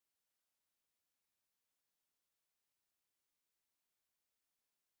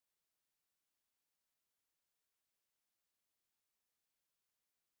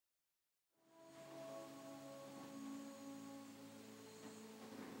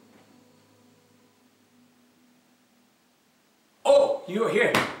you're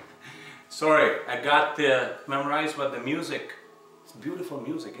here. Sorry, I got memorized what the music. It's beautiful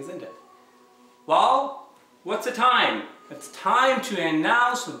music, isn't it? Well, what's the time? It's time to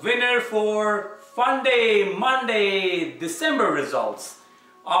announce winner for Fun Day Monday December results.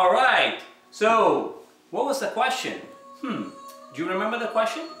 All right. So, what was the question? Do you remember the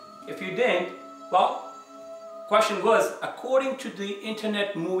question? If you didn't, well, question was, according to the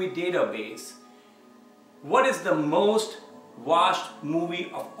Internet Movie Database, what is the most watched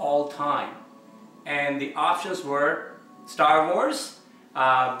movie of all time? And the options were Star Wars,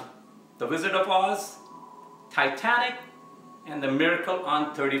 The Wizard of Oz, Titanic, and The Miracle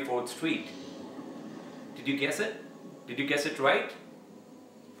on 34th Street. Did you guess it? Did you guess it right?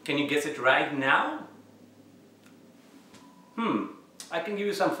 Can you guess it right now? I can give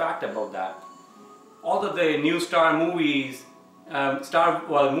you some fact about that. Although the new Star movies,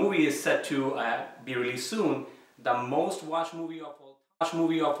 movie is set to be released soon, the most watched movie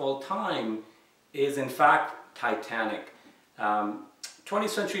of all time is in fact Titanic. 20th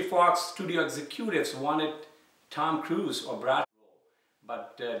Century Fox studio executives wanted Tom Cruise or Brad Pitt,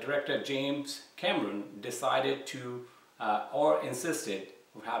 but director James Cameron decided to or insisted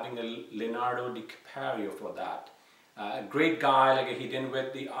of having a Leonardo DiCaprio for that. A great guy, like he didn't win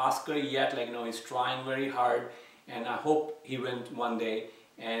the Oscar yet, like he's trying very hard, and I hope he wins one day.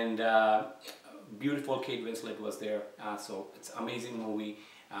 And beautiful Kate Winslet was there, so it's an amazing movie.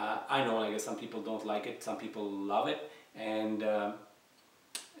 I know, like some people don't like it, some people love it, and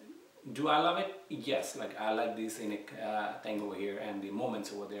do I love it? Yes, like I like the scenic thing over here and the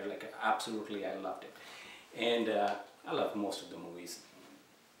moments over there. Like absolutely, I loved it, and I love most of the movies.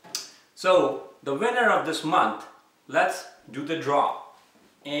 So the winner of this month. Let's do the draw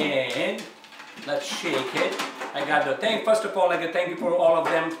and let's shake it. I got the thing. First of all, like thank you for all of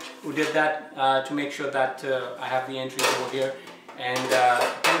them who did that to make sure that I have the entries over here. And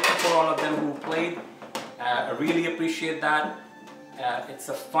thank you for all of them who played. I really appreciate that. It's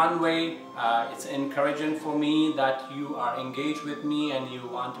a fun way. It's encouraging for me that you are engaged with me and you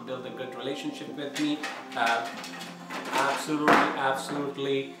want to build a good relationship with me.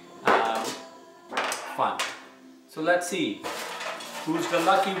 Absolutely fun. So let's see, who's the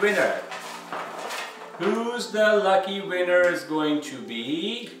lucky winner? Who's the lucky winner is going to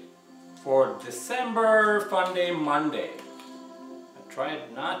be for December Fun Day Monday. I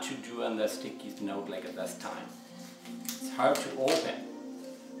tried not to do on the sticky note like at this time. It's hard to open.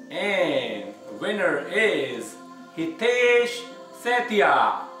 And the winner is Hitesh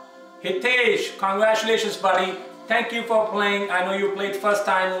Setia. Hitesh, congratulations buddy. Thank you for playing. I know you played first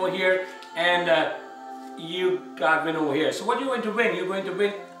time over here and you got win over here. So what you're going to win? You're going to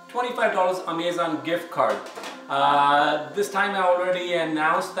win $25 Amazon gift card. This time I already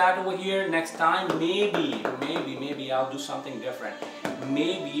announced that over here. Next time maybe I'll do something different.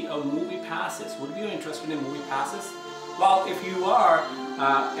 Maybe a movie passes. Would you be interested in movie passes? Well, if you are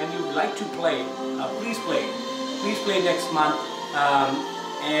and you'd like to play, please play. Please play next month.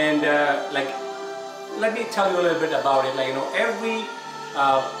 Like let me tell you a little bit about it. Like every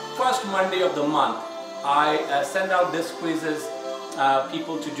first Monday of the month, I send out these quizzes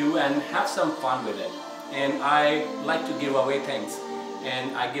people to do and have some fun with it. And I like to give away things.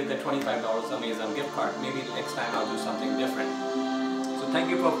 And I give the $25 Amazon gift card. Maybe next time I'll do something different. So thank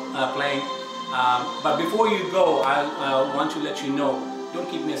you for playing. But before you go, I want to let you know, don't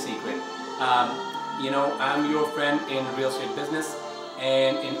keep me a secret. I'm your friend in real estate business.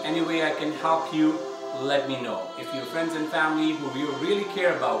 And in any way I can help you, let me know. If your friends and family who you really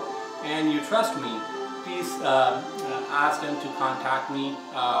care about and you trust me, please ask them to contact me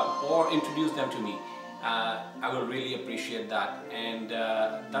or introduce them to me. I will really appreciate that, and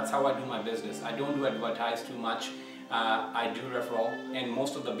that's how I do my business. I don't do advertise too much. I do referral, and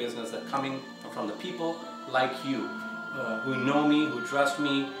most of the business are coming from the people like you who know me, who trust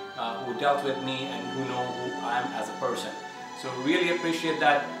me, who dealt with me, and who know who I am as a person. So really appreciate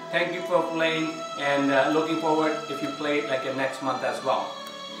that. Thank you for playing, and looking forward if you play like next month as well.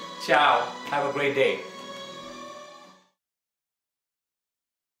 Ciao. Have a great day.